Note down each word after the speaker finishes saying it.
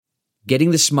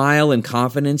Getting the smile and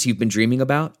confidence you've been dreaming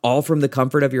about, all from the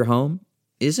comfort of your home,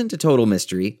 isn't a total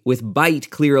mystery with Byte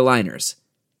clear aligners.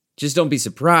 Just don't be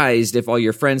surprised if all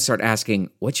your friends start asking,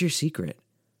 "What's your secret?"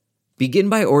 Begin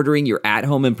by ordering your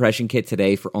at-home impression kit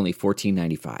today for only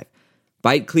 $14.95.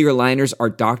 Byte clear aligners are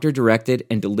doctor-directed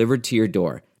and delivered to your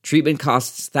door. Treatment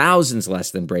costs thousands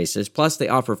less than braces, plus they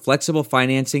offer flexible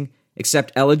financing,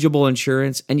 accept eligible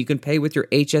insurance, and you can pay with your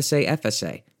HSA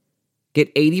FSA. Get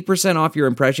 80% off your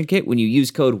impression kit when you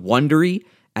use code WONDERY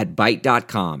at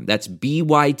Byte.com. That's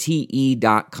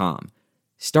BYTE.com.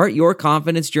 Start your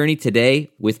confidence journey today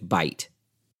with Byte.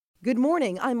 Good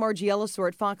morning. I'm Margie Ellisor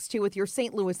at Fox 2 with your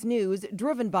St. Louis news,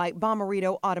 driven by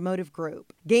Bomarito Automotive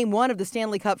Group. Game 1 of the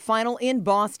Stanley Cup Final in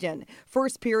Boston.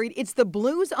 First period, it's the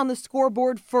Blues on the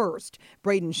scoreboard first.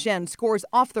 Braden Shen scores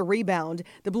off the rebound.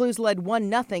 The Blues led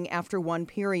 1-0 after one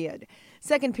period.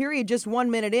 Second period, just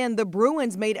 1 minute in, the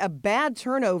Bruins made a bad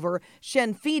turnover.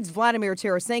 Shen feeds Vladimir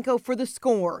Tarasenko for the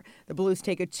score. The Blues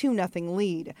take a 2-0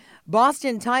 lead.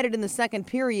 Boston tied it in the second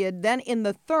period. Then in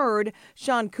the third,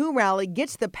 Sean Kuraly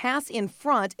gets the pass in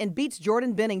front and beats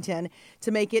Jordan Binnington to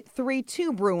make it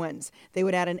 3-2 Bruins. They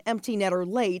would add an empty netter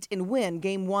late and win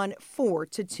Game 1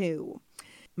 4-2.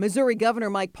 Missouri Governor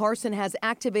Mike Parson has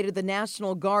activated the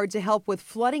National Guard to help with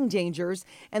flooding dangers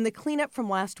and the cleanup from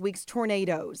last week's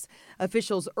tornadoes.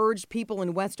 Officials urged people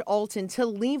in West Alton to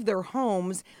leave their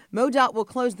homes. MoDOT will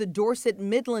close the Dorset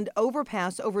Midland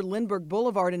overpass over Lindbergh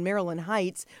Boulevard in Maryland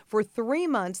Heights for 3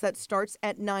 months. That starts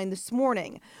at 9 this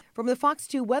morning. From the Fox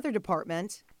 2 Weather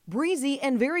Department, breezy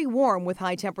and very warm with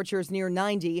high temperatures near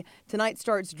 90. Tonight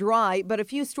starts dry, but a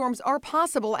few storms are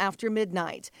possible after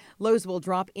midnight. Lows will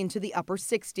drop into the upper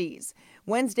 60s.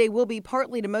 Wednesday will be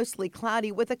partly to mostly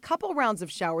cloudy with a couple rounds of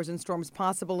showers and storms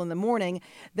possible in the morning,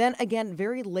 then again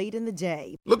very late in the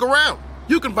day. Look around.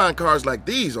 You can find cars like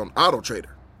these on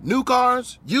AutoTrader. New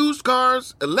cars, used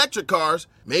cars, electric cars,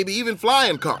 maybe even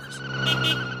flying cars.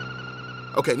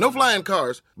 Okay, no flying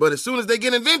cars, but as soon as they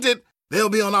get invented, they'll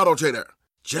be on AutoTrader.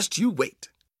 Just you wait.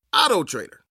 AutoTrader.